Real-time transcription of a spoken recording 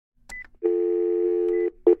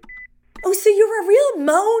Oh, so you're a real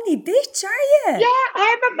moany bitch, are you? Yeah,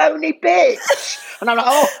 I'm a moany bitch. And I'm like,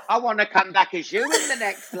 oh, I want to come back as you in the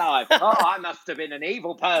next life. Oh, I must have been an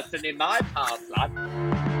evil person in my past life.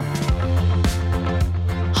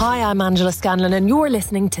 Hi, I'm Angela Scanlon and you're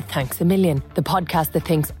listening to Thanks a Million, the podcast that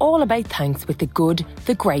thinks all about thanks with the good,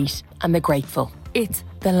 the great and the grateful. It's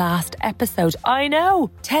the last episode. I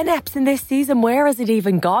know. 10 eps in this season. Where has it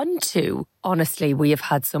even gone to? Honestly, we have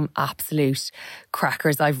had some absolute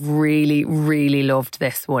crackers. I've really, really loved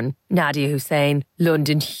this one. Nadia Hussain,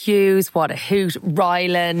 London Hughes, what a hoot,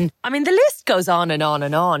 Rylan. I mean, the list goes on and on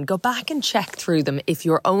and on. Go back and check through them. If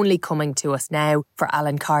you're only coming to us now for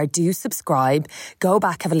Alan Carr, do subscribe. Go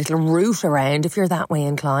back, have a little root around if you're that way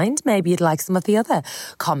inclined. Maybe you'd like some of the other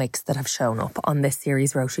comics that have shown up on this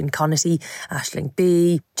series. Roisin Connaughey, Aisling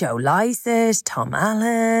B, Joe Lycett, Tom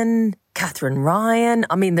Allen, Catherine Ryan.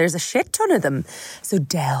 I mean, there's a shit ton of them. So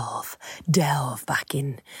delve back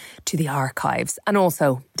in to the archives. And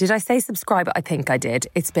also, did I say subscribe? I think I did.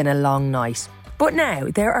 It's been a long night. But now,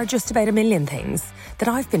 there are just about a million things that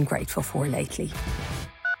I've been grateful for lately.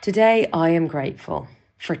 Today, I am grateful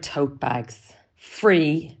for tote bags.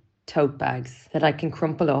 Free tote bags that I can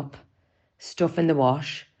crumple up, stuff in the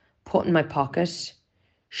wash, put in my pocket,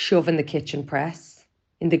 shove in the kitchen press,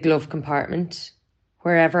 in the glove compartment.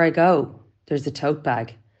 Wherever I go, there's a tote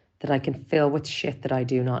bag that I can fill with shit that I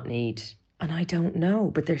do not need. And I don't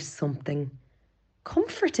know, but there's something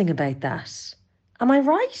comforting about that. Am I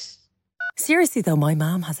right? Seriously though, my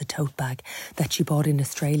mum has a tote bag that she bought in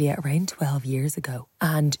Australia around 12 years ago.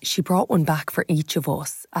 And she brought one back for each of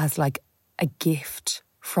us as like a gift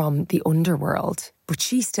from the underworld. But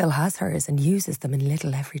she still has hers and uses them in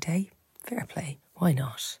little every day. Fair play. Why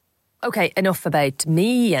not? Okay, enough about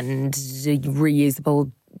me and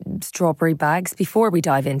reusable strawberry bags. Before we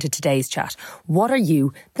dive into today's chat, what are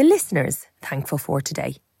you, the listeners, thankful for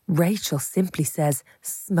today? Rachel simply says,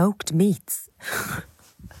 smoked meats.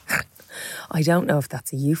 I don't know if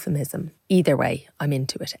that's a euphemism. Either way, I'm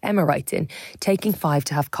into it. Emma writes in, taking 5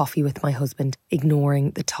 to have coffee with my husband,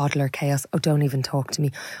 ignoring the toddler chaos. Oh, don't even talk to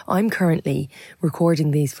me. I'm currently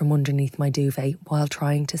recording these from underneath my duvet while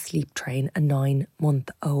trying to sleep train a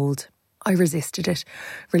 9-month-old. I resisted it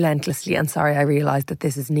relentlessly and sorry, I realised that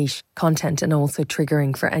this is niche content and also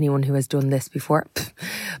triggering for anyone who has done this before.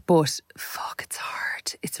 But fuck, it's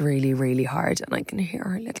hard. It's really, really hard and I can hear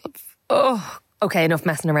her little... Oh. Okay, enough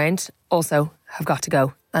messing around. Also, have got to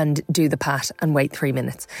go and do the pat and wait 3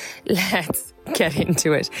 minutes. Let's get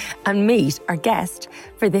into it and meet our guest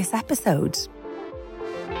for this episode.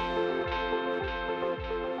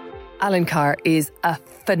 Alan Carr is a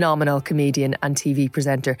phenomenal comedian and TV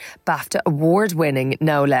presenter, BAFTA award-winning,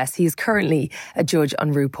 no less. He is currently a judge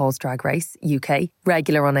on RuPaul's Drag Race UK,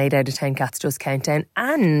 regular on 8 out of 10 Cats Does Countdown,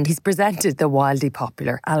 and he's presented the wildly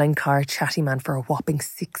popular Alan Carr Chatty Man for a whopping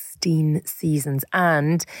 16 seasons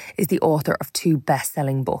and is the author of 2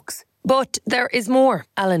 best-selling books. But there is more.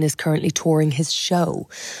 Alan is currently touring his show,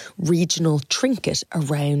 Regional Trinket,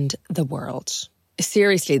 around the world.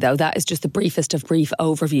 Seriously, though, that is just the briefest of brief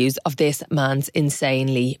overviews of this man's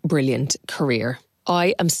insanely brilliant career.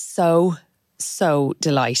 I am so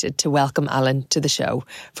delighted to welcome Alan to the show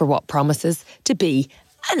for what promises to be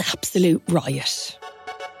an absolute riot.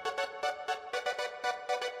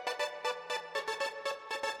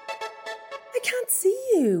 I can't see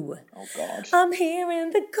you. Oh, God. I'm here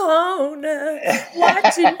in the corner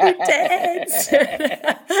watching you dance.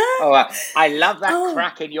 I love that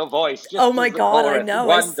crack in your voice. Just oh, my God, chorus. I know.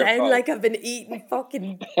 Wonderful. I sound like I've been eating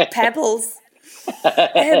fucking pebbles. How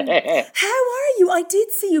are you? I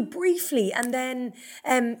did see you briefly and then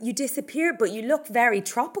you disappeared, but you look very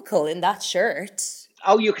tropical in that shirt.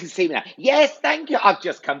 Oh, you can see me now. Yes, thank you. I've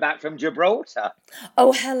just come back from Gibraltar.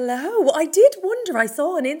 Oh, hello. I did wonder. I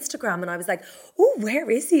saw on Instagram and I was like, oh, where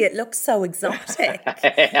is he? It looks so exotic.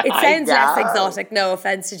 It sounds less exotic, no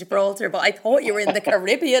offence to Gibraltar, but I thought you were in the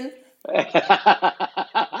Caribbean.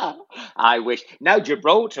 I wish. No,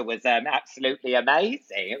 Gibraltar was absolutely amazing.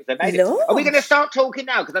 It was amazing. Lord. Are we going to start talking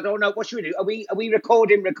now? Because I don't know what should we do. Are we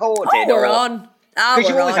recording? Oh, we're on. Because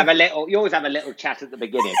you always have a little chat at the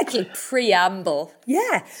beginning. A little preamble.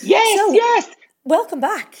 Yeah. Yes. Welcome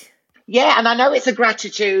back. Yeah, and I know it's a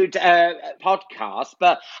gratitude podcast,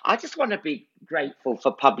 but I just want to be grateful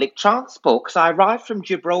for public transport because I arrived from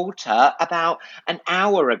Gibraltar about an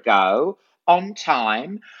hour ago on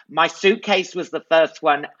time. My suitcase was the first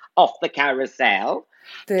one off the carousel.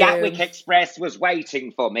 Boom. Gatwick Express was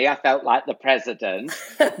waiting for me. I felt like the president.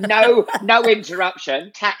 No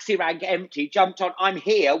interruption. Taxi rank empty. Jumped on. I'm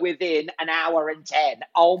here within an hour and 10.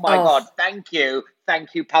 Oh my God. Thank you.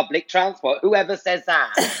 Thank you, public transport. Whoever says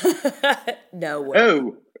that. No way.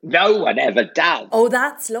 Who? No one ever does. Oh,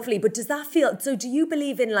 that's lovely. But does that feel... So do you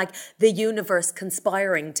believe in, like, the universe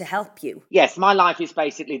conspiring to help you? Yes, my life is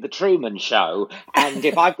basically the Truman Show. And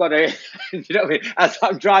if I've got to, you know what I mean, as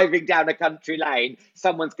I'm driving down a country lane,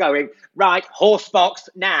 someone's going, right, horse box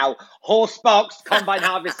now. Horse box, combine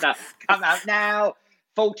harvester, come out now.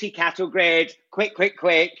 40 cattle grid,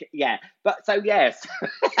 quick. Yeah. But so, yes,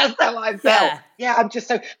 that's how I felt. Yeah, I'm just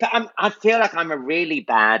so... But I feel like I'm a really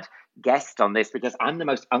bad guest on this because I'm the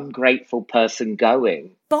most ungrateful person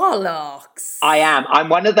going. Bollocks. I am. I'm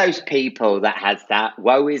one of those people that has that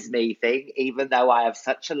woe is me thing, even though I have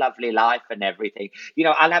such a lovely life and everything. You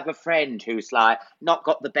know, I'll have a friend who's like not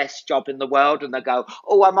got the best job in the world and they go,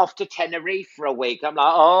 oh, I'm off to Tenerife for a week. I'm like,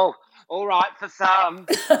 oh, all right for some.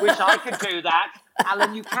 Wish I could do that.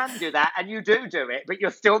 Alan, you can do that, and you do it, but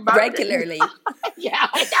you're still moaning. Regularly. Yeah,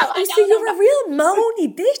 I know. So you're a real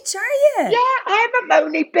moany bitch, are you? Yeah, I'm a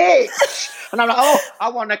moany bitch. And I'm like, oh, I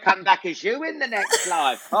want to come back as you in the next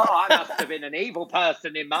life. Oh, I must have been an evil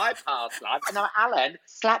person in my past life. And I'm like, Alan,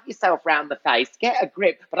 slap yourself round the face, get a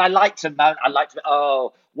grip. But I like to moan. I like to,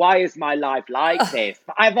 oh, why is my life like this?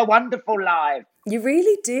 But I have a wonderful life. You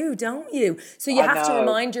really do, don't you? So you have to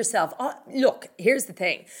remind yourself, look, here's the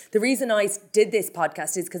thing. The reason I did this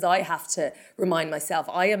podcast is because I have to remind myself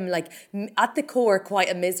I am, like, at the core, quite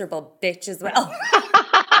a miserable bitch as well.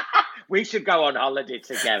 We should go on holiday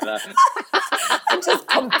together. And just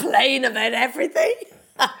complain about everything.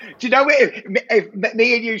 Do you know if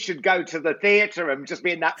me and you should go to the theatre and just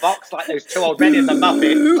be in that box like those two old men in the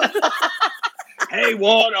Muppets? Hey,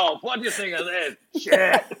 Wardolph, what do you think of this?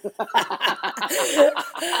 Shit.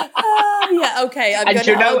 Yeah, okay.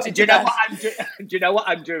 Do you know what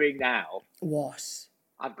I'm doing now? What?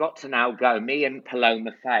 I've got to now go. Me and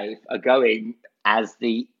Paloma Faith are going as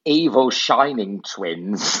the evil Shining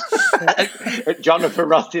twins at Jonathan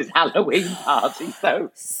Ross's Halloween party.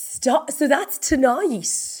 So that's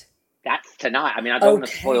tonight. That's tonight. I mean, I don't want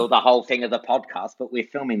to spoil the whole thing of the podcast, but we're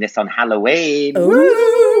filming this on Halloween.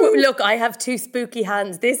 Ooh. Look, I have two spooky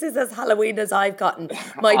hands. This is as Halloween as I've gotten.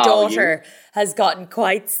 My daughter has gotten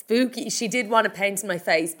quite spooky. She did want to paint in my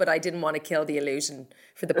face, but I didn't want to kill the illusion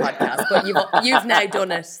for the podcast. But you've now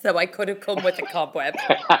done it, so I could have come with a cobweb.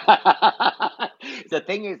 The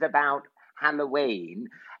thing is about Halloween,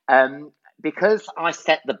 because I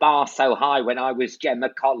set the bar so high when I was Gemma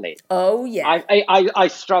Collins. Oh, yeah. I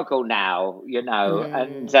struggle now, you know,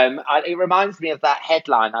 and it reminds me of that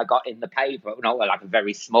headline I got in the paper, not like a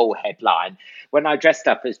very small headline. When I dressed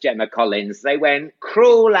up as Gemma Collins, they went,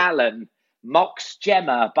 Cruel Alan mocks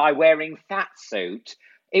Gemma by wearing fat suit.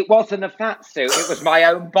 It wasn't a fat suit, it was my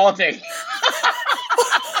own body.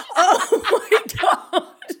 Oh, my God.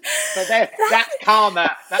 So that's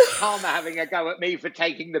karma. That's karma having a go at me for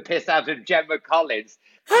taking the piss out of Gemma Collins.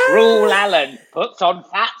 Cruel Alan puts on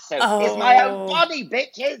fat suit. It's my own body,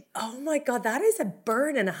 bitches. Oh my God, that is a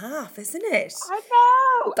burn and a half, isn't it? I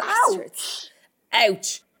know. Bastards.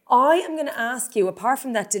 Ouch. I am going to ask you, apart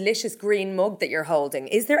from that delicious green mug that you're holding,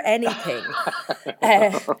 is there anything,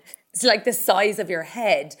 it's like the size of your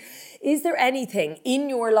head, is there anything in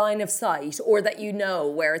your line of sight or that you know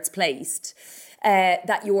where it's placed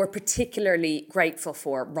that you're particularly grateful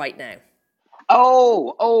for right now?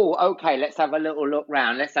 Oh, okay. Let's have a little look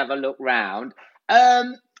round.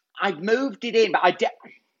 I've moved it in, but I did.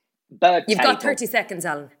 You've got 30 seconds,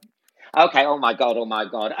 Alan. Okay. Oh my God.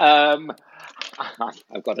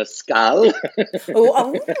 I've got a skull.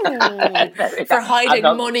 For hiding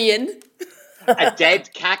money in. A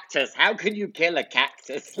dead cactus. How can you kill a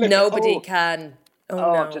cactus? Nobody can. Oh,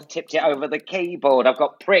 no. I've just tipped it over the keyboard. I've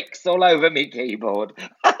got pricks all over me keyboard.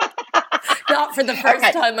 Not for the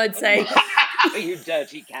first time, I'd say. You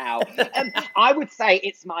dirty cow. I would say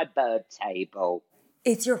it's my bird table.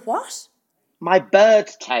 It's your what? My bird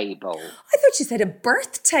table. I thought you said a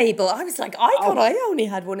birth table. I was like, I thought I only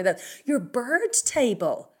had one of those. Your bird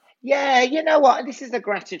table. Yeah, you know what? This is a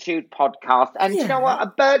gratitude podcast. And you know what? A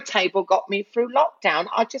bird table got me through lockdown.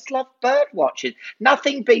 I just love bird watching.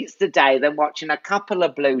 Nothing beats the day than watching a couple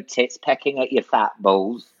of blue tits pecking at your fat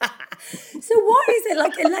balls. So what is it?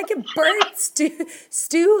 Like a bird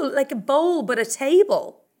stool, like a bowl, but a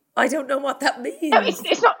table? I don't know what that means. No,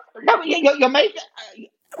 it's not. No, you're making...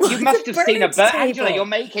 You must have seen a bird. Table. Angela, you're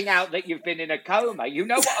making out that you've been in a coma. You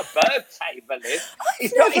know what a bird table is.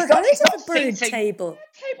 I've never heard of a bird table.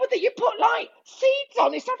 A table that you put, like, seeds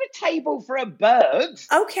on. It's not a table for a bird.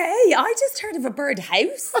 Okay, I just heard of a bird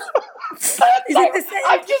house. Is it the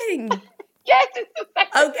same thing? Yes, it's the same.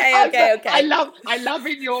 Okay. I love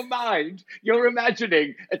in your mind, you're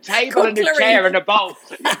imagining a table and a chair and a bowl.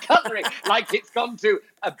 You're cutlery like it's gone to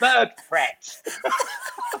a bird fret.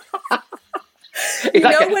 It's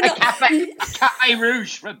like when Cafe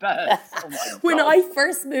Rouge for birds. Oh my when God. I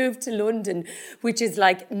first moved to London, which is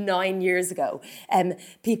like 9 years ago,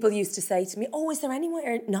 people used to say to me, "Oh, is there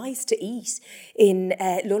anywhere nice to eat in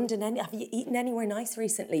London? Have you eaten anywhere nice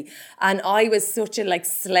recently?" And I was such a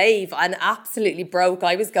slave and absolutely broke.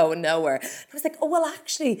 I was going nowhere. I was like, "Oh well,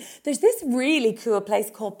 actually, there's this really cool place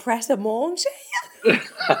called Pret a Manger."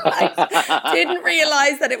 I didn't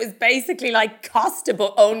realise that it was basically like Costa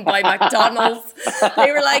but owned by McDonald's.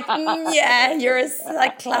 They were like, "Yeah, you're a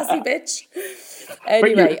classy bitch."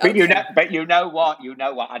 Anyway, but you know what,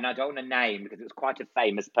 and I don't want to name because it's quite a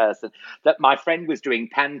famous person that my friend was doing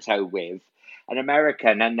panto with, an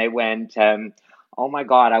American, and they went, "Oh my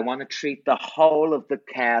God, I want to treat the whole of the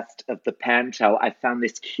cast of the panto. I found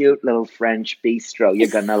this cute little French bistro. You're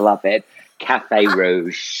gonna love it, Cafe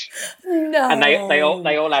Rouge." No. And they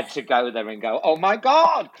all had to go there and go, "Oh my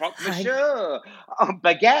God, croque monsieur,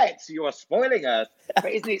 baguettes, you are spoiling us."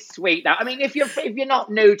 But isn't it sweet? Now, I mean, if you're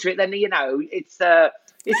not new to it, then it's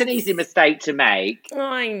an easy mistake to make.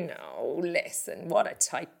 I know. Listen, what a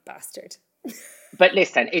tight bastard. But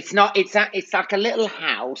listen, it's not. It's like a little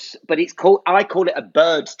house, but I call it a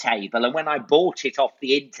bird table. And when I bought it off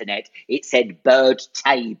the internet, it said bird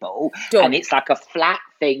table, Done. And it's like a flat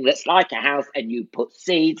thing that's like a house, and you put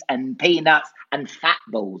seeds and peanuts and fat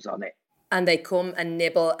balls on it. And they come and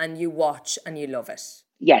nibble, and you watch, and you love it.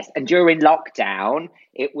 Yes, and during lockdown,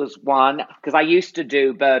 it was one, because I used to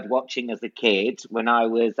do bird watching as a kid when I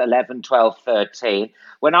was 11, 12, 13.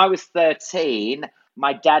 When I was 13,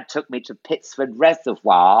 my dad took me to Pitsford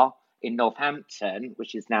Reservoir in Northampton,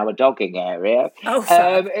 which is now a dogging area. Oh,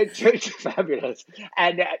 fabulous.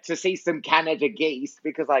 And to see some Canada geese,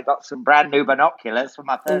 because I got some brand new binoculars for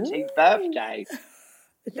my 13th birthday.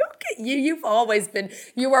 Look at you.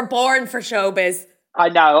 You were born for showbiz. I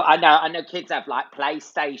know kids have like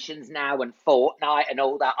PlayStations now and Fortnite and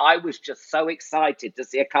all that. I was just so excited to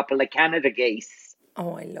see a couple of Canada geese.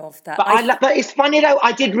 Oh, I love that. But it's funny though,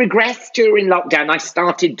 I did regress during lockdown. I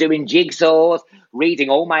started doing jigsaws, reading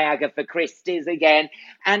all my Agatha Christie's again,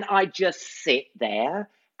 and I just sit there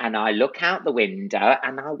and I look out the window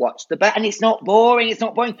and I watch the bird. And it's not boring.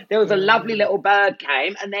 There was a lovely little bird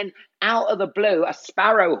came, and then out of the blue, a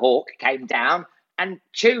sparrowhawk came down and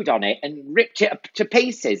chewed on it and ripped it to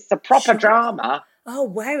pieces. It's a proper drama. Oh,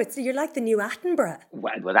 wow. You're like the new Attenborough.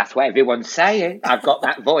 Well, that's what everyone's saying. I've got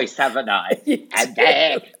that voice, haven't I? And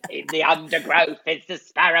there, in the undergrowth, is the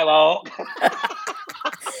sparrowhawk.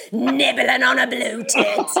 Nibbling on a blue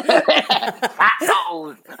tit. Fat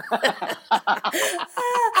holes.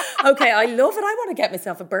 Okay, I love it. I want to get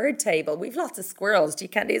myself a bird table. We've lots of squirrels.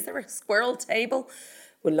 Is there a squirrel table?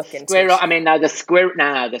 We'll look into it. I mean, the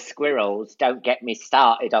squirrels, don't get me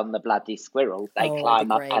started on the bloody squirrels. They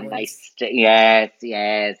climb up and they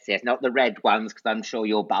yes. Not the red ones, because I'm sure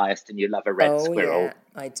you're biased and you love a red squirrel. Yeah,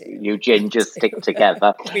 I do. You gingers stick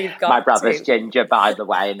together. My brother's ginger, by the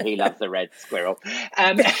way, and he loves a red squirrel.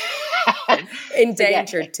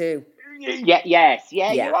 Endangered too. Yes, you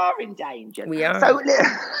are endangered. We are. So,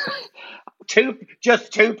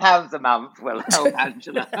 just £2 a month will help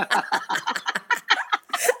Angela.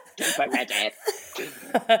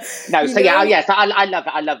 No, so yes, I love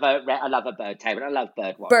it. I love a bird table. I love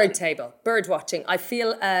bird watching. Bird watching. I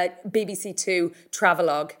feel BBC Two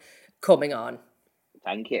travelogue coming on.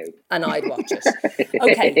 Thank you. And I'd watch it.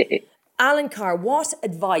 Okay, Alan Carr, what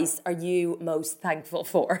advice are you most thankful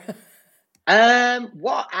for?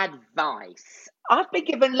 What advice? I've been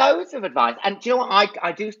given loads of advice. And do you know what?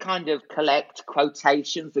 I do kind of collect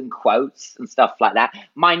quotations and quotes and stuff like that.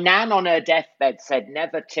 My nan on her deathbed said,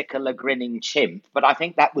 "Never tickle a grinning chimp." But I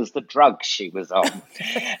think that was the drug she was on.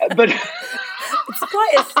 But it's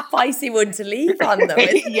quite a spicy one to leave on, though,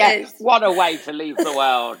 isn't it? Yes, what a way to leave the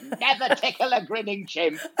world. Never tickle a grinning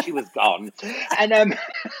chimp. She was gone. And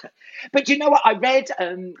but you know what? I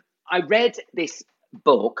read this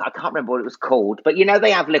book. I can't remember what it was called, but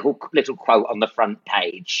they have little quote on the front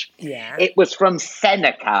page. Yeah. It was from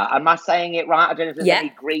Seneca. Am I saying it right? I don't know if there's any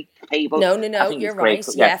Greek people. No, you're right.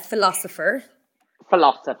 Greek. Yeah, philosopher.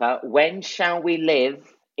 When shall we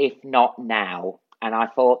live if not now? And I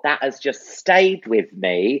thought that has just stayed with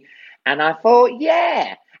me. And I thought,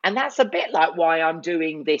 yeah. And that's a bit like why I'm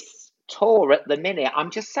doing this tour at the minute.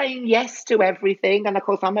 I'm just saying yes to everything. And of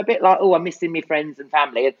course, I'm a bit like, I'm missing my friends and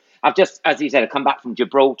family. And I've just, as you said, I've come back from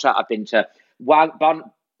Gibraltar. I've been to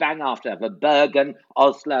bang after Bergen,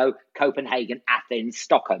 Oslo, Copenhagen, Athens,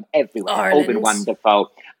 Stockholm, everywhere. Ireland. All been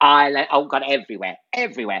wonderful. Ireland, God,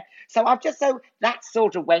 everywhere. So that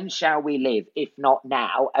sort of when shall we live, if not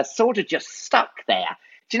now, has sort of just stuck there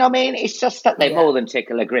Do you know what I mean? It's just stuck there more than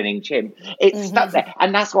tickle a grinning chimp. It's stuck there.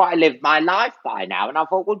 And that's what I live my life by now. And I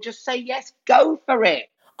thought, well, just say yes, go for it.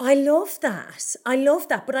 I love that.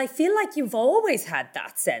 But I feel like you've always had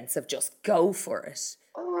that sense of just go for it.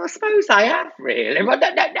 Oh, I suppose I have, really. Well, no.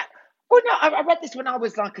 Well, no, I read this when I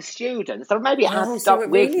was like a student, so maybe it has stuck with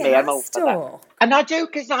me. I'm all for that. And I do,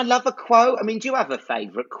 because I love a quote. I mean, do you have a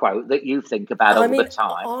favourite quote that you think about all the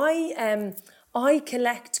time? I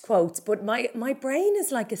collect quotes, but my brain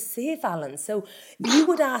is like a sieve, Alan. So you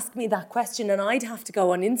would ask me that question and I'd have to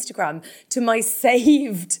go on Instagram to my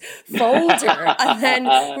saved folder and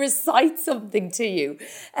then recite something to you.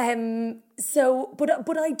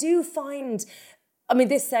 But I do find... I mean,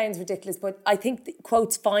 this sounds ridiculous, but I think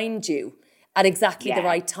quotes find you at exactly the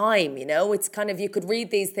right time, you know? It's kind of, you could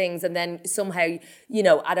read these things and then somehow, you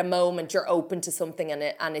know, at a moment you're open to something and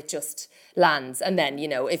it just lands. And then, you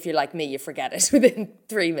know, if you're like me, you forget it within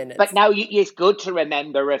 3 minutes. But no, it's good to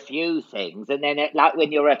remember a few things. And then like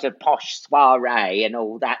when you're at a posh soiree and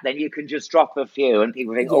all that, then you can just drop a few and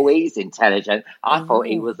people think, oh, he's intelligent. I thought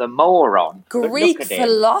he was a moron. Greek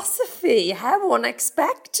philosophy, how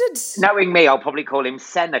unexpected. Knowing me, I'll probably call him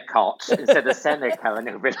Senecot instead of Seneca. And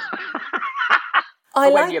it'll be I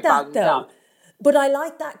like that though. But I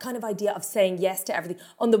like that kind of idea of saying yes to everything.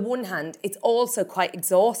 On the one hand, it's also quite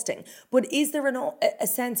exhausting. But is there a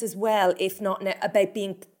sense as well, if not about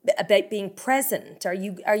being present? Are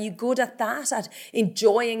you good at that, at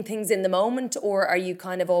enjoying things in the moment, or are you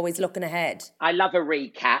kind of always looking ahead? I love a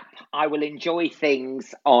recap. I will enjoy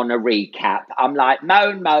things on a recap. I'm like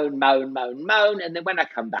moan, and then when I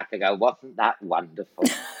come back, I go, wasn't that wonderful?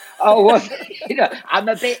 You know, I'm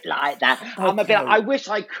a bit like that. Okay. I wish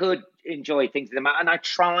I could enjoy things in the moment, and I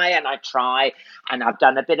try, and I've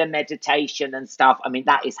done a bit of meditation and stuff. I mean,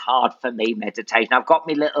 that is hard for me, meditation. I've got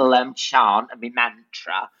my little chant and my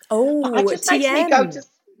mantra. Oh, it just makes me go to...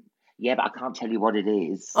 Yeah, but I can't tell you what it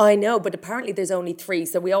is. I know, but apparently there's only 3,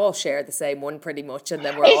 so we all share the same one pretty much, and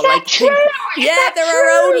then we're all like, true? Are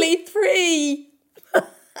only 3.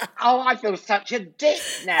 Oh, I feel such a dick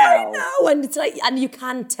now. I know, and it's like, and you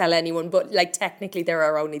can't tell anyone, but like technically there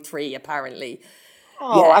are only 3 apparently.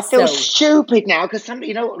 Oh, yeah, I feel stupid now because somebody,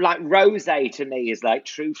 you know, like rosé to me is like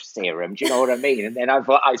truth serum. Do you know what I mean? And then I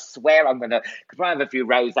thought, I swear I'm going to, because when I have a few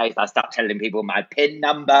rosés, I start telling people my PIN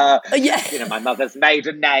number, you know, my mother's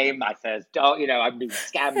maiden name, my first dog, you know, I'm being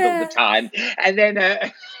scammed all the time. And then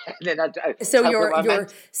I... So your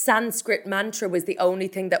Sanskrit mantra was the only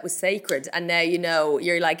thing that was sacred. And now, you know,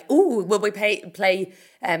 you're like, ooh, will we play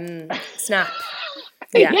Snap?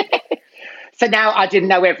 Yeah. So now I didn't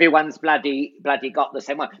know everyone's bloody got the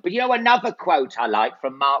same one. But you know another quote I like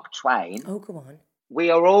from Mark Twain? Oh, go on.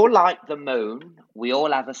 We are all like the moon. We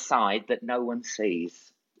all have a side that no one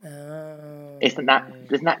sees. Oh. Isn't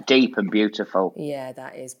that deep and beautiful? Yeah,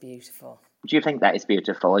 that is beautiful. Do you think that is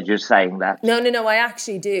beautiful, or are you saying that? No, I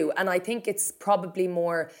actually do. And I think it's probably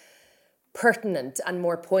more pertinent and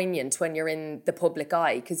more poignant when you're in the public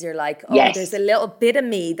eye, because you're like, there's a little bit of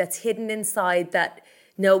me that's hidden inside that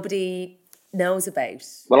nobody knows about.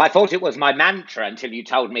 Well, I thought it was my mantra until you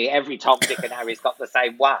told me every Tom, Dick and Harry's got the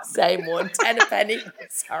same one. Same one, 10 a penny.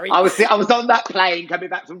 Sorry. I was on that plane coming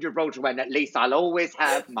back from Gibraltar when at least I'll always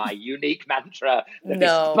have my unique mantra that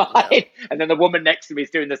is mine. No. And then the woman next to me is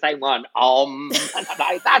doing the same one. And I'm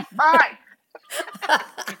like, that's mine.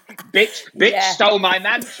 bitch stole my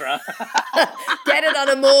mantra. Get it on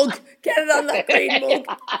a mug. Get it on that green mug.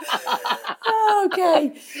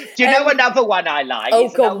 Okay. Do you know another one I like? Oh,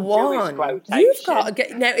 go on. You've got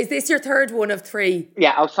now. Is this your third one of 3?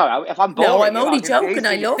 Yeah. Oh, sorry. If I'm boring, no, I'm only joking.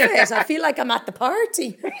 I love it. I feel like I'm at the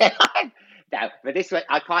party. No, but this one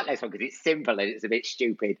I quite like this one because it's simple and it's a bit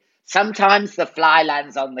stupid. Sometimes the fly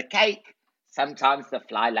lands on the cake. Sometimes the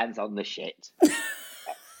fly lands on the shit.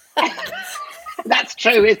 That's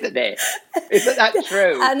true, isn't it? Isn't that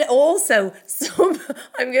true? And also,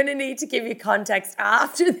 I'm going to need to give you context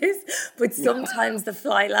after this, but sometimes the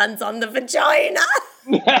fly lands on the vagina.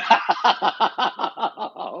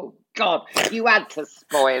 Oh, God, you had to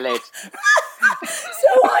spoil it. So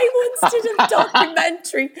I once did a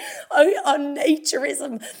documentary on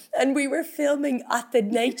naturism, and we were filming at the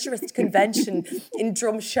Naturist Convention in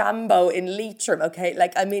Drumshambo in Leitrim, okay?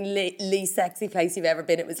 Like, I mean, least sexy place you've ever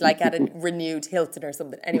been. It was like at a renewed Hilton or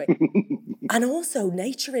something. Anyway. And also,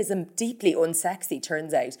 naturism, deeply unsexy,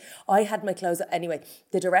 turns out. I had my clothes... Anyway,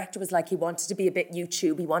 the director was like, he wanted to be a bit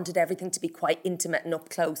YouTube. He wanted everything to be quite intimate and up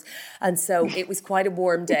close. And so it was quite a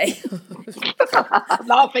warm day.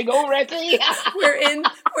 Laughing already. We're in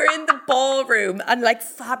the ballroom and like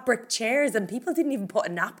fabric chairs, and people didn't even put a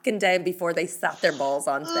napkin down before they sat their balls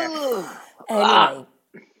onto there. Anyway,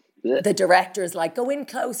 the director is like, go in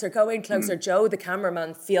closer. Joe, the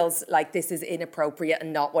cameraman, feels like this is inappropriate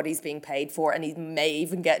and not what he's being paid for, and he may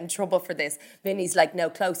even get in trouble for this. Vinny's like, no,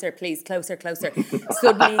 closer, please, closer.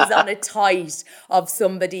 Suddenly he's on a tight of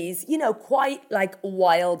somebody's, quite like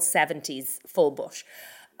wild 70s full bush.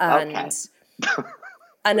 And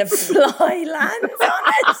and a fly lands on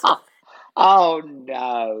it. Oh,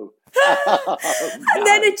 no. And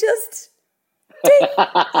then it just... ding,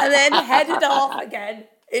 and then headed off again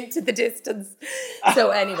into the distance. So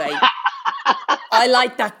anyway, I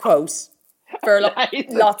like that quote for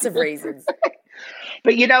lots of reasons.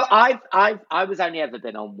 But I was only ever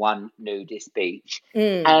been on one nudist beach,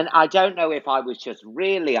 and I don't know if I was just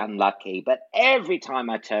really unlucky, but every time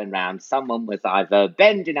I turned around, someone was either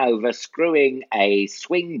bending over, screwing a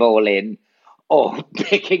swing ball in, or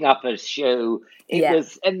picking up a shoe.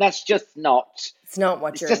 And that's just not. It's not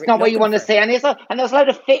what it's just not what you want to see. And there's a load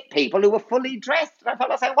of fit people who were fully dressed. And I felt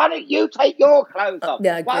like saying, why don't you take your clothes off?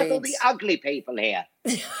 Why are all the ugly people here?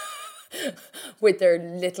 With their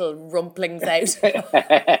little rumplings out.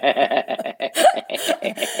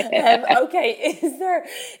 Okay, is there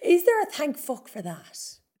a thank fuck for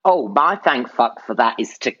that? Oh, my thank fuck for that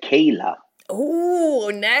is tequila.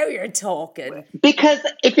 Oh, now you're talking. Because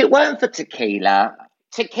if it weren't for tequila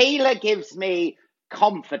gives me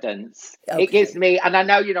confidence. Okay. It gives me, and I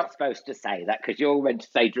know you're not supposed to say that because you're meant to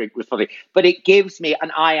say drink responsibly, but it gives me,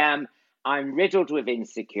 and I'm riddled with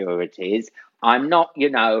insecurities. I'm not,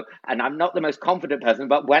 and I'm not the most confident person,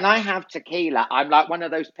 but when I have tequila, I'm like one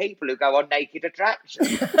of those people who go on Naked Attraction.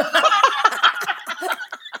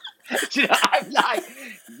 I'm like,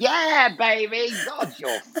 yeah, baby, God,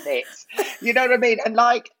 you're fit. You know what I mean? And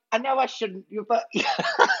like, I know I shouldn't, but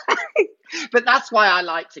but that's why I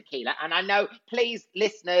like tequila. And I know, please,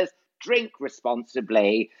 listeners, drink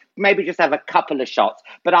responsibly. Maybe just have a couple of shots.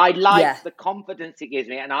 But I like the confidence it gives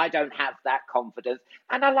me, and I don't have that confidence.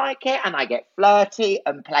 And I like it, and I get flirty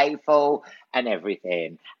and playful and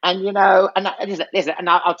everything. And, listen, and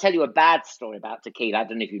I'll tell you a bad story about tequila. I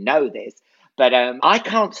don't know if you know this. But I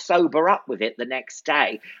can't sober up with it the next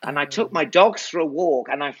day. And I took my dogs for a walk,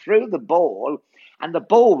 and I threw the ball, and the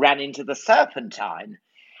ball ran into the serpentine.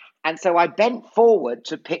 And so I bent forward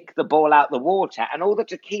to pick the ball out the water, and all the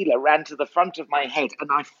tequila ran to the front of my head,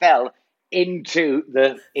 and I fell into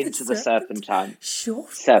the serpentine. Sure.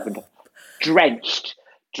 Serpentine. Drenched.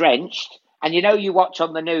 And you watch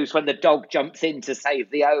on the news when the dog jumps in to save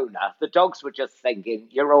the owner. The dogs were just thinking,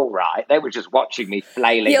 you're all right. They were just watching me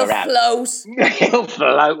flailing around. He'll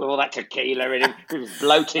float with all that tequila in him. His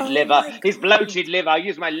bloated liver. His bloated liver. I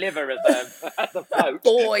use my liver as a float.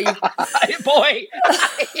 Boy. Boy.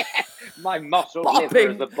 Yeah. My mottled liver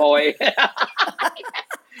as a boy.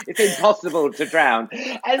 It's impossible to drown.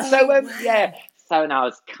 And so, So now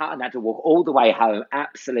I had to walk all the way home,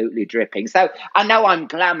 absolutely dripping. So I know I'm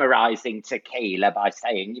glamorizing tequila by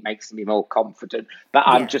saying it makes me more confident, but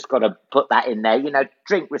I'm just got to put that in there.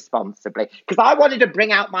 Drink responsibly, because I wanted to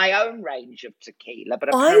bring out my own range of tequila, but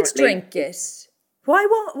apparently I'd drink it. Why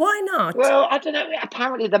not? Well, I don't know.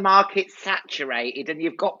 Apparently the market's saturated, and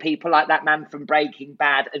you've got people like that man from Breaking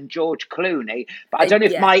Bad and George Clooney. But I don't know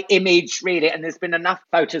if my image really, and there's been enough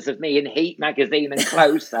photos of me in Heat magazine and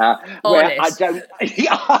Closer where I don't,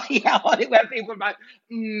 on it, where people are like,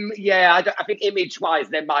 I think image-wise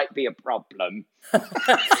there might be a problem.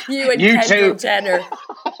 You and Kendall Jenner.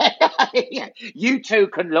 You two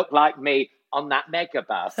can look like me on that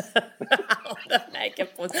megabus. The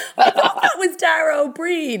megabus. I thought that was Dara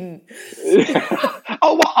O'Brien. The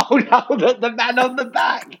man on the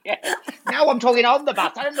back. Yeah. Now I'm talking on the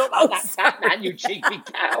bus. I don't look like that fat man, you cheeky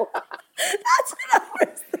cow. That's what I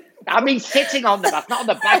was thinking. I mean, sitting on the bus, not on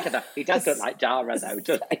the back of the... He does look like Dara, though,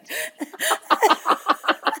 doesn't he?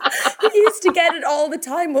 We used to get it all the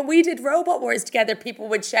time. When we did Robot Wars together, people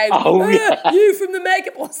would shout, you from the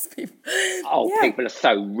Megabus people. People are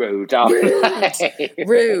so rude, aren't they?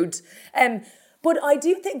 Rude. But I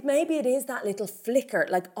do think maybe it is that little flicker,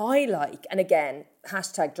 and again,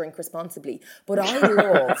 hashtag drink responsibly, but I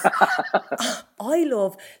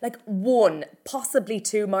love like 1, possibly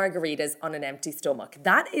 2 margaritas on an empty stomach.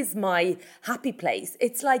 That is my happy place.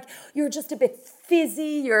 It's like you're just a bit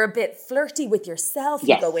fizzy, you're a bit flirty with yourself.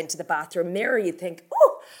 You go into the bathroom mirror, you think,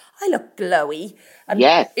 I look glowy and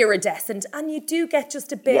iridescent, and you do get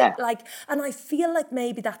just a bit and I feel like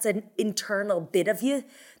maybe that's an internal bit of you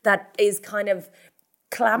that is kind of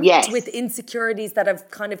clamped with insecurities that have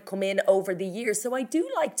kind of come in over the years. So I do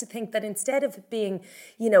like to think that instead of being,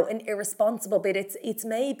 an irresponsible bit, it's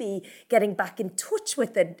maybe getting back in touch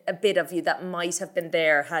with a bit of you that might have been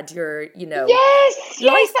there had your,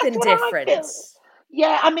 life been different.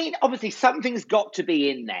 Yeah, I mean, obviously something's got to be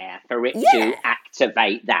in there for it Yeah. to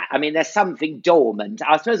activate that. I mean, there's something dormant.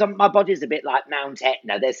 I suppose my body's a bit like Mount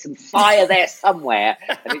Etna. There's some fire there somewhere,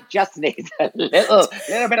 and it just needs a little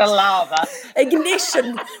bit of lava.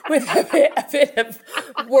 Ignition with a bit of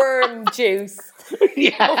worm juice.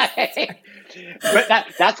 Yeah. But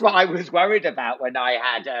that's what I was worried about when I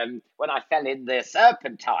had when I fell in the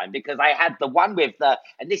Serpentine, because I had the one with the,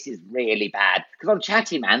 and this is really bad, because on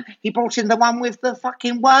Chatty Man he brought in the one with the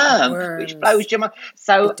fucking worm, which Worms. blows your mind.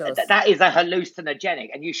 So It does. that is a hallucinogenic,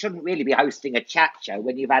 and you shouldn't really be hosting a chat show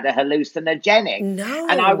when you've had a hallucinogenic. No.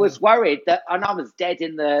 And I was worried that, and I was dead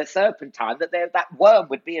in the Serpentine, that worm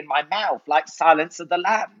would be in my mouth like Silence of the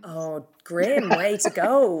Lambs. Oh, grim way to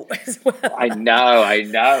go as well. I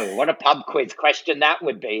know. What a pub quiz question that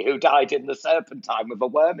would be. Who died in the Serpentine with a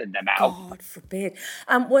worm in their mouth? God forbid.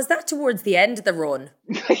 Was that towards the end of the run?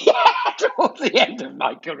 Yeah, towards the end of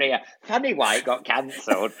my career. Funny why it got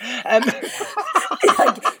cancelled.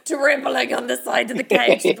 Like dribbling on the side of the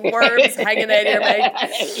couch with worms hanging out of your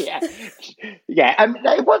mouth. Yeah.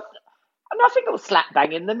 It was. I think it was slap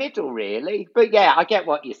bang in the middle, really. But yeah, I get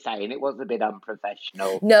what you're saying. It was a bit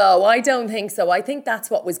unprofessional. No, I don't think so. I think that's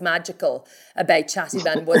what was magical about Chatty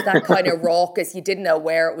Man, was that kind of raucous. You didn't know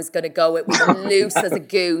where it was going to go. It was loose as a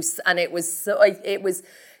goose, and it was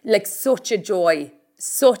like such a joy.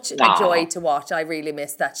 Such a joy to watch. I really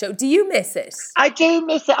miss that show. Do you miss it? I do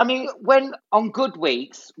miss it. I mean, when on good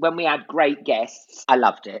weeks, when we had great guests, I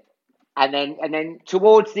loved it. And then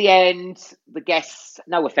towards the end, the guests,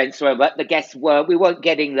 no offence to them, but the guests we weren't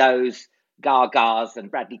getting those Gagas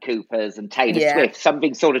and Bradley Coopers and Taylor Swift.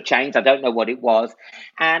 Something sort of changed. I don't know what it was.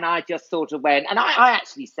 And I just sort of went, and I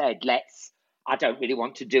actually said, I don't really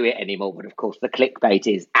want to do it anymore. But of course, the clickbait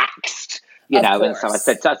is axed, you know. And so I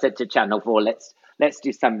said to Channel 4, let's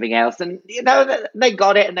do something else. And, you know, they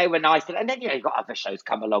got it and they were nice. And then, you know, you've got other shows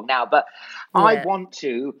come along now. But I want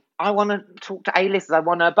to talk to A-listers.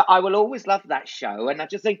 But I will always love that show. And I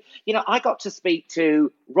just think, you know, I got to speak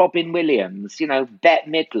to Robin Williams, you know, Bette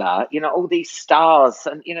Midler, you know, all these stars,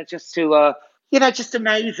 and, you know, just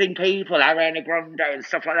amazing people, Ariana Grande and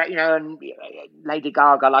stuff like that, you know, and Lady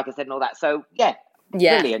Gaga, like I said, and all that. So, yeah.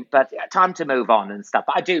 Brilliant, but time to move on and stuff.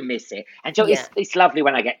 But I do miss it. And so it's lovely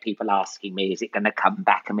when I get people asking me, is it going to come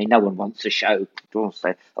back? I mean, no one wants a show to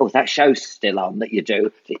also, that show's still on that you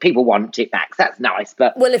do. People want it back. That's nice.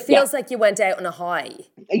 But well, it feels like you went out on a high.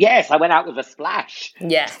 Yes, I went out with a splash.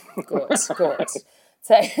 Yeah, good.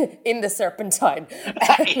 So, in the Serpentine.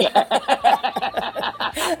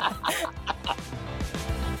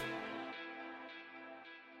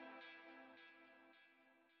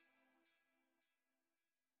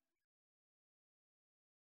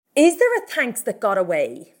 Is there a thanks that got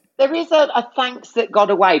away? There is a thanks that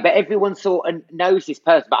got away, but everyone sort of knows this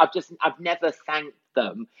person. But I've never thanked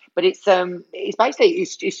them. But it's basically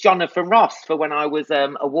Jonathan Ross, for when I was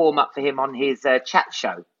a warm up for him on his chat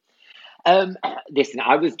show. Listen,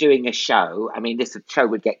 I was doing a show. I mean, this show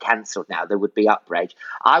would get cancelled now. There would be outrage.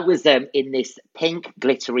 I was in this pink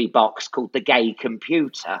glittery box called the Gay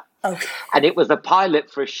Computer. Okay. And it was a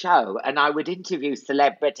pilot for a show. And I would interview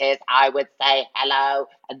celebrities. I would say hello,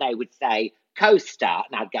 and they would say co-star,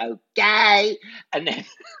 and I'd go gay, and then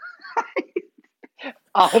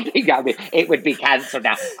it would be cancelled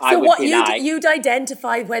now. So you'd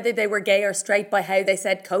identify whether they were gay or straight by how they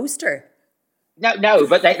said coaster? No,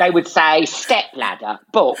 but they would say stepladder,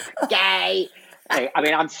 book, gay. I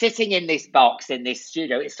mean, I'm sitting in this box in this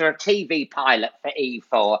studio. It's for a TV pilot for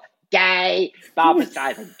E4. Gay, Barbra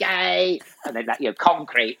Streisand, gay, and then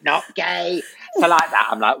concrete, not gay. So like that,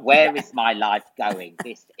 I'm like, where is my life going?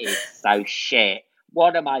 This is so shit.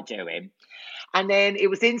 What am I doing? And then it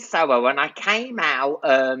was in Soho, and I came out,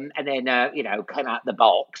 and then, came out the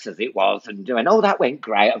box as it was, and doing, that went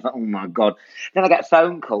great. I thought, oh my God. Then I get a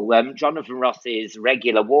phone call. Jonathan Ross's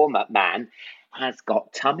regular warm-up man has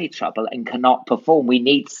got tummy trouble and cannot perform. We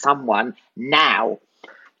need someone now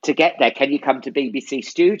to get there. Can you come to BBC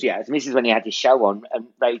Studios? And this is when he had his show on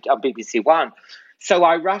BBC One. So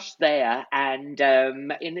I rushed there, and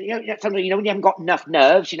sometimes, when you haven't got enough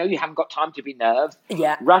nerves, you haven't got time to be nerves.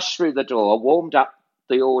 Yeah. Rushed through the door, warmed up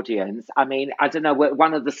the audience. I mean, I don't know,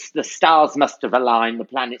 one of the stars must have aligned, the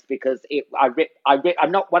planets, because I ripped.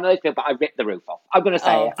 I'm not one of those people, but I ripped the roof off. I'm going to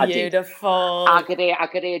say it. Beautiful. I could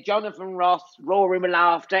hear Jonathan Ross roaring with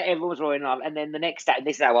laughter. Everyone was roaring with laughter. And then the next day, and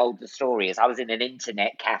this is how old the story is, I was in an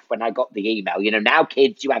internet cafe when I got the email. Now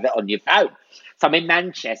kids, you have it on your phone. So I'm in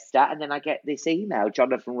Manchester, and then I get this email.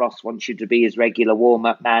 Jonathan Ross wants you to be his regular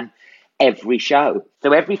warm-up man every show.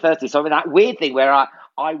 So every Thursday. So that weird thing where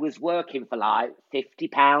I was working for like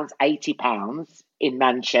 £50, £80 in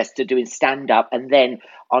Manchester doing stand-up. And then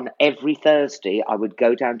on every Thursday, I would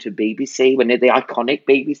go down to BBC, when they're the iconic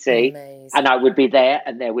BBC. Amazing. And I would be there,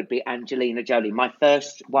 and there would be Angelina Jolie. My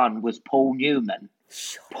first one was Paul Newman.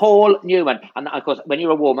 Paul Newman. And of course, when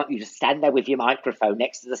you're a warm-up, you just stand there with your microphone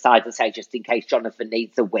next to the side and say, just in case Jonathan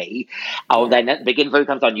needs a wee. Oh, then at the beginning before he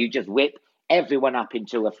comes on, you just whip everyone up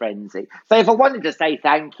into a frenzy. So if I wanted to say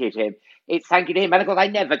thank you to him, it's thank you to him. And of course, I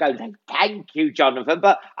never go and say, thank you, Jonathan.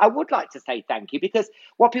 But I would like to say thank you, because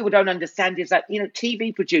what people don't understand is that,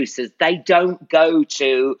 TV producers, they don't go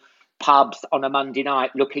to pubs on a Monday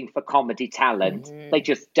night looking for comedy talent. Mm-hmm. They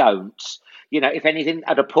just don't. If anything,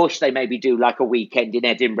 at a push, they maybe do like a weekend in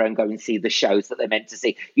Edinburgh and go and see the shows that they're meant to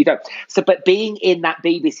see. You don't. So, but being in that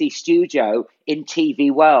BBC studio in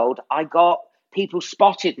TV World, I got people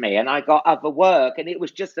spotted me and I got other work, and it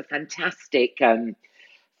was just a fantastic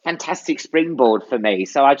springboard for me.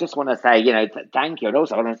 So I just want to say, thank you. And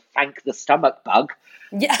also I want to thank the stomach bug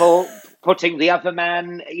for putting the other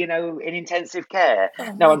man, in intensive care.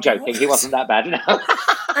 Oh no, I'm joking. He wasn't that bad. No.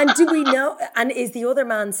 And do we know, and is the other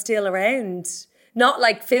man still around? Not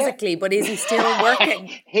like physically, but is he still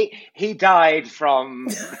working? He died from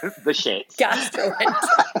the shit.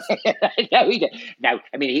 Gastroenteritis. No, he did. No,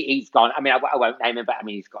 I mean, he's gone. I mean, I won't name him, but I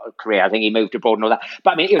mean, he's got a career. I think he moved abroad and all that.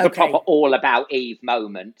 But I mean, it was a proper all about Eve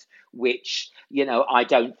moment, which, I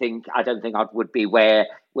don't think I would be where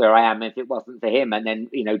I am if it wasn't for him. And then,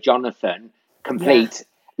 Jonathan, complete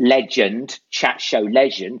legend, chat show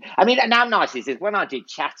legend. I mean, and how nice is this? When I did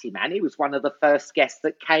Chatty Man, he was one of the first guests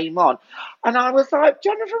that came on. And I was like,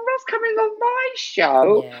 Jonathan Ross coming on my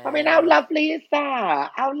show? Yeah. I mean, how lovely is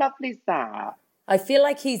that? How lovely is that? I feel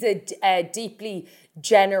like he's a deeply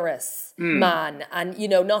generous man. And,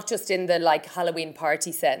 not just in the like Halloween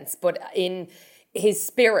party sense, but in his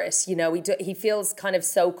spirit, he feels kind of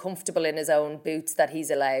so comfortable in his own boots that he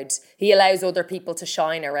allows other people to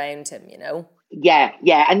shine around him, Yeah.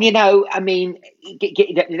 And, I mean,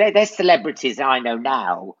 there's celebrities I know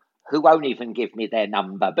now who won't even give me their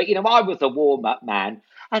number. But, I was a warm-up man,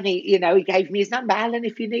 and he gave me his number. Alan,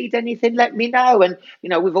 if you need anything, let me know. And,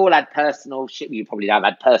 we've all had personal shit. You probably have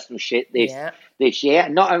had personal shit this year.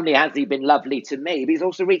 And not only has he been lovely to me, but he's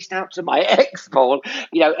also reached out to my ex, Paul,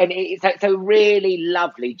 and it's a really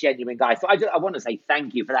lovely, genuine guy. So I want to say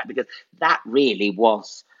thank you for that, because that really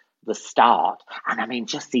was the start. And I mean,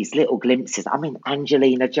 just these little glimpses. I mean,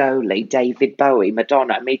 Angelina Jolie, David Bowie,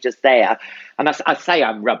 Madonna, me just there. And I say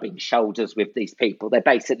I'm rubbing shoulders with these people. They're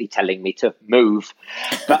basically telling me to move,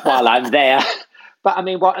 but while I'm there. But I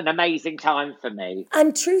mean, what an amazing time for me.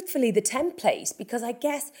 And truthfully, the template, because I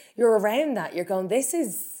guess you're around that, you're going, this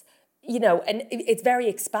is, and it's very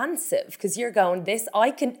expansive, because you're going,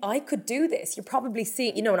 I could do this. You're probably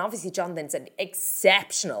seeing, and obviously Jonathan's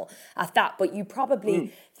exceptional at that, but you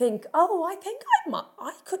probably think, oh, I think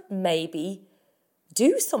I could maybe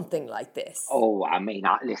do something like this. Oh, I mean,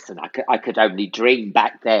 listen, I could only dream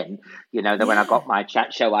back then, that when I got my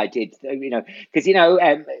chat show, I did, because,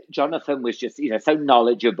 Jonathan was just, so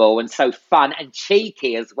knowledgeable and so fun and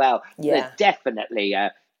cheeky as well. Yeah. There's definitely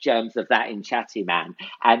germs of that in Chatty Man.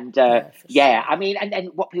 And I mean, and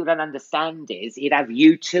what people don't understand is he'd have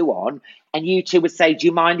U2 on, and U2 would say, do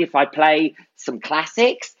you mind if I play some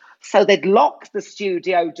classics? So they'd lock the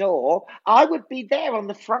studio door. I would be there on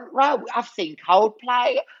the front row. I've seen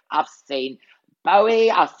Coldplay. I've seen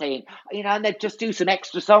Bowie. I've seen, and they'd just do some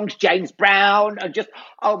extra songs, James Brown, and just,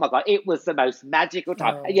 oh my God, it was the most magical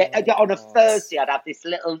time. On a Thursday, I'd have this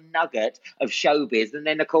little nugget of showbiz. And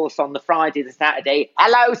then, of course, on the Friday, the Saturday,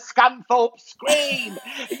 hello, Scunthorpe, scream,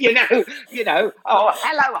 oh,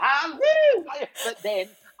 hello, how, woo. But then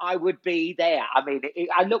I would be there. I mean,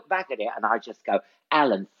 I look back at it and I just go,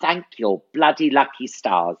 Alan, thank your bloody lucky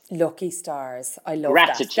stars. Lucky stars. I love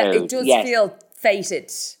Gratitude. That. It does feel fated.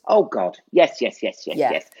 Oh, God. Yes.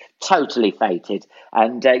 Totally fated.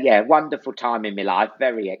 And, wonderful time in my life.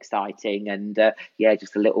 Very exciting. And,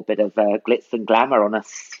 just a little bit of glitz and glamour on a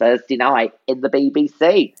Thursday night in the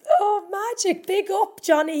BBC. Oh, magic. Big up,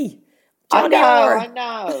 Johnny. I know.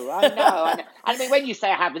 I mean, when you say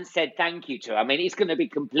I haven't said thank you to him, I mean, it's going to be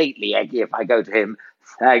completely eggy if I go to him,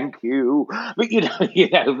 thank you. But, he knows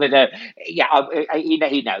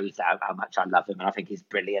how much I love him, and I think he's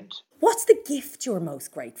brilliant. What's the gift you're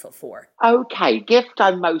most grateful for? Okay, gift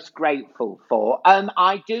I'm most grateful for.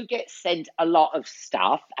 I do get sent a lot of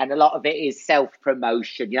stuff, and a lot of it is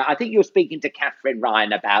self-promotion. I think you were speaking to Catherine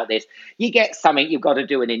Ryan about this. You get something, you've got to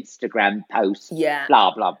do an Instagram post,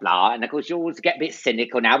 blah, blah, blah. And, of course, you always get a bit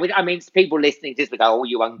cynical now. I mean, people listening to this will go, oh,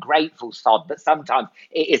 you ungrateful sod. But sometimes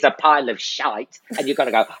it is a pile of shite, and you've got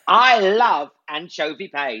to go, I love anchovy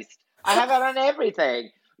paste. I have it on everything.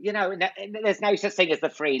 You know, there's no such thing as the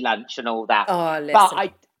free lunch and all that. Oh, listen.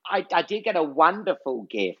 But I did get a wonderful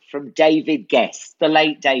gift from David Guest, the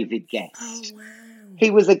late David Guest. Oh, wow. He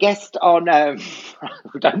was a guest on,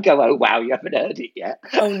 don't go, oh, wow, you haven't heard it yet.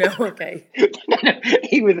 Oh, no, okay.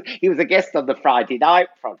 He was a guest on the Friday Night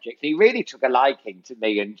Project. He really took a liking to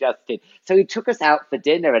me and Justin. So he took us out for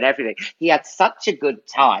dinner and everything. He had such a good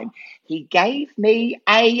time. He gave me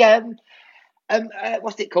a,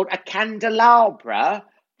 what's it called? A candelabra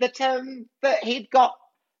that he'd got,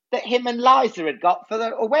 that him and Liza had got for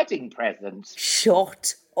a wedding present.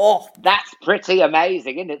 Shut up. That's pretty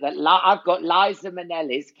amazing, isn't it? That I've got Liza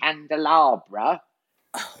Minnelli's candelabra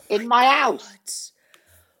in my house.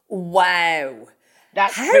 Wow.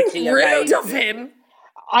 That's How pretty rude amazing. of him.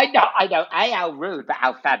 I know. How rude, but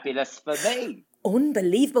how fabulous for me.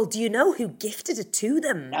 Unbelievable. Do you know who gifted it to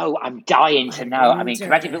them? No, I'm dying to know. I mean, wonder.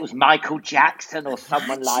 imagine if it was Michael Jackson or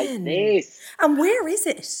someone like Imagine. this. And where is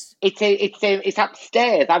it? It's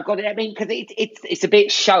upstairs. I've got it. I mean, because it's a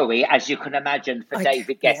bit showy, as you can imagine, for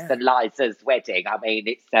David Guest and Liza's wedding. I mean,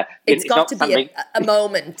 It's got not to something... be a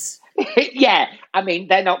moment. Yeah, I mean,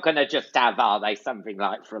 they're not going to just have, are they, something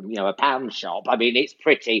like from, a pound shop. I mean, it's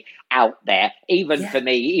pretty out there, even for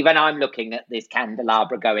me. Even I'm looking at this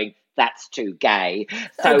candelabra going, that's too gay.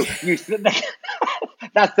 So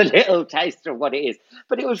that's a little taste of what it is.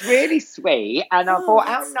 But it was really sweet. And I thought,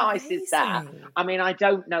 how nice is that? I mean, I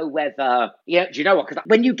don't know whether, do you know what? Because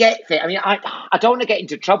when you get it, I mean, I don't want to get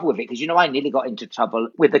into trouble with it because, I nearly got into trouble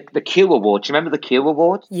with the Q Award. Do you remember the Q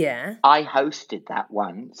Award? Yeah. I hosted that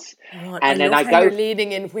once. God, and then love how you're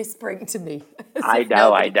leaning in whispering to me. I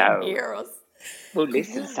know. Can hear us. Well,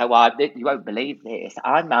 listen, so you won't believe this.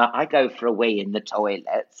 I go for a wee in the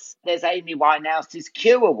toilets. There's Amy Winehouse's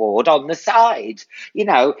Q Award on the side.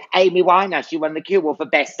 Amy Winehouse, she won the Q Award for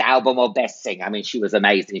Best Album or Best Singer. I mean, she was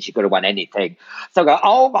amazing. She could have won anything. So I go,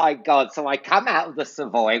 oh, my God. So I come out of the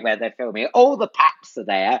Savoy where they're filming it. All the paps are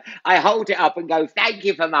there. I hold it up and go, thank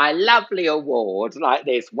you for my lovely award, like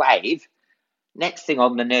this, wave. Next thing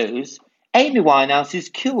on the news, Amy Winehouse's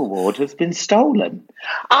Q Award has been stolen.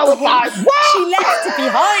 I was like, what? She left it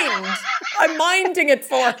behind. I'm minding it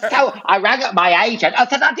for her. So I rang up my agent. I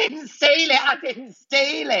said, I didn't steal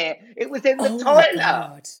it. It was in the toilet. My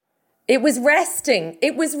God. It was resting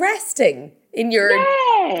in your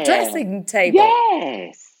dressing table.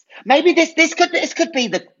 Yes. Maybe this could be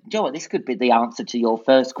the this could be the answer to your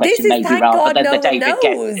first question. This is maybe rather than no the David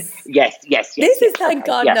Guest. Yes. This is thank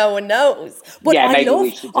God no one knows. But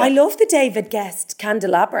I love the David Guest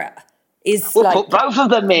candelabra. We'll put both of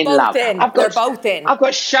them in, love. They're both in. I've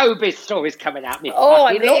got showbiz stories coming out. Oh,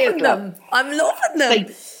 I'm loving them.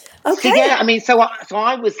 Okay. So, yeah, I mean, so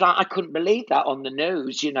I was like, I couldn't believe that on the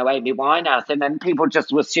news, Amy Winehouse. And then people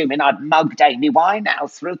just were assuming I'd mugged Amy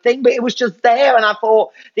Winehouse for a thing, but it was just there. And I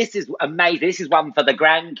thought, this is amazing. This is one for the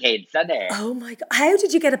grandkids, isn't it? Oh, my God. How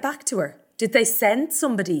did you get it back to her? Did they send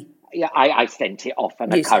somebody? Yeah, I sent it off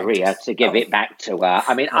on a courier to give it back to her.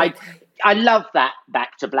 I mean, okay. I love that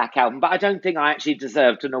Back to Black album, but I don't think I actually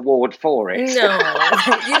deserved an award for it. No,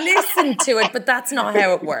 you listened to it, but that's not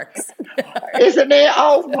how it works. Isn't it?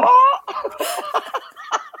 Oh, what?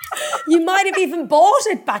 You might have even bought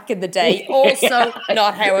it back in the day. Also,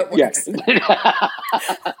 not how it works.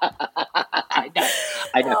 I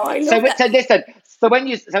know. Oh, So listen.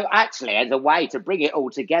 So actually, as a way to bring it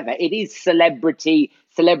all together, it is celebrity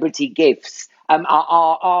gifts. I'm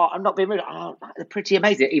not being rude. They're pretty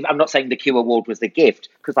amazing. I'm not saying the Q Award was the gift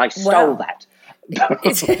because I stole that.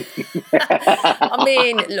 I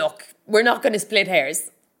mean, look, we're not going to split hairs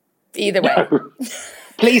either way. No.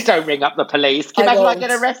 Please don't ring up the police. Can I get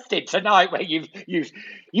arrested tonight? Where you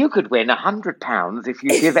could win £100 if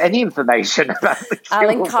you give any information about the Q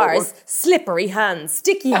Alan Award. Carr's slippery hands,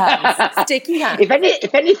 sticky hands.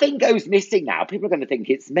 If anything goes missing now, people are going to think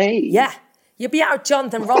it's me. Yeah. You'll be out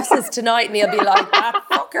Jonathan Ross's tonight and he'll be like, that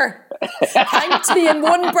fucker thanked me in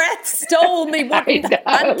one breath, stole me wooden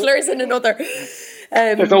antlers in another.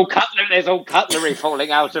 There's all cutlery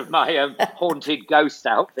falling out of my haunted ghost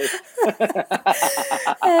outfit.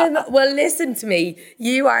 Well, listen to me.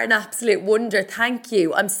 You are an absolute wonder. Thank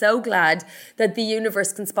you. I'm so glad that the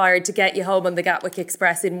universe conspired to get you home on the Gatwick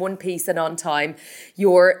Express in one piece and on time.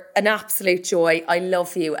 You're an absolute joy. I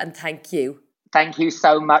love you and thank you. Thank you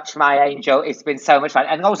so much, my angel. It's been so much fun.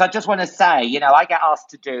 And also, I just want to say, I get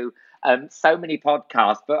asked to do so many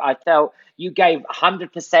podcasts, but I felt you gave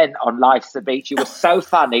 100% on Life's a Beach. You were so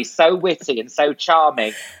funny, so witty and so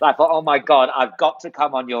charming. I thought, oh, my God, I've got to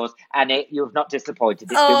come on yours. And you've not disappointed.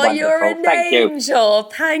 It's been wonderful. You're an Thank angel.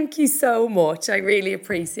 Thank you so much. I really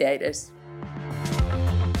appreciate it.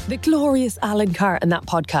 The glorious Alan Carr, and that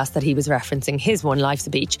podcast that he was referencing, his one, Life's a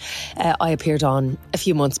Beach, I appeared on a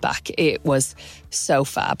few months back. It was so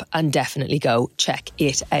fab, and definitely go check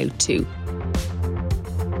it out too.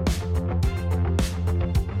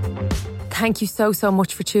 Thank you so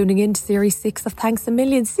much for tuning in to Series 6 of Thanks a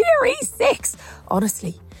Million. Series 6!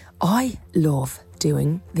 Honestly, I love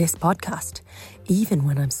doing this podcast. Even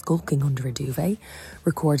when I'm skulking under a duvet,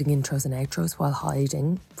 recording intros and outros while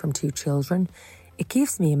hiding from 2 children, it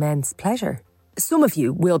gives me immense pleasure. Some of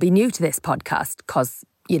you will be new to this podcast because,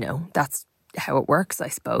 you know, that's how it works, I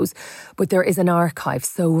suppose. But there is an archive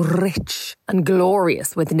so rich and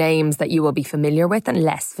glorious with names that you will be familiar with and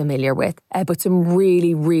less familiar with, but some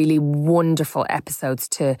really, really wonderful episodes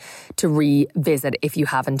to revisit if you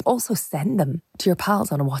haven't. Also send them to your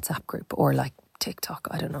pals on a WhatsApp group or like TikTok.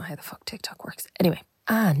 I don't know how the fuck TikTok works. Anyway,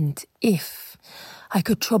 and if I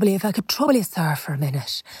could trouble you, sir, for a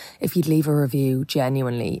minute, if you'd leave a review,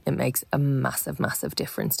 genuinely, it makes a massive, massive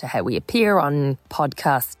difference to how we appear on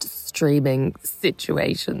podcast streaming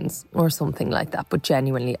situations or something like that. But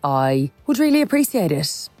genuinely, I would really appreciate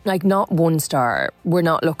it. Like, not 1 star. We're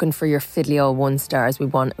not looking for your fiddly old 1 stars. We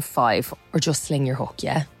want a 5, or just sling your hook,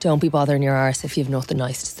 yeah? Don't be bothering your arse if you've nothing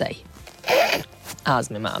nice to say. As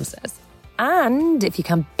my mum says. And if you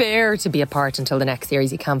can bear to be apart until the next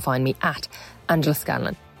series, you can find me at Angela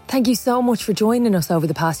Scanlon. Thank you so much for joining us over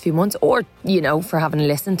the past few months, or, you know, for having a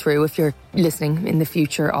listen through if you're listening in the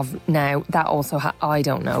future of now. That also, I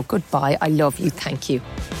don't know. Goodbye. I love you. Thank you.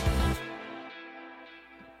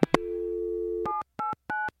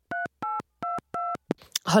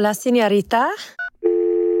 Hola, señorita.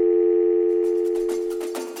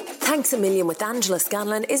 Thanks a Million with Angela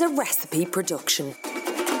Scanlon is a Recipe production.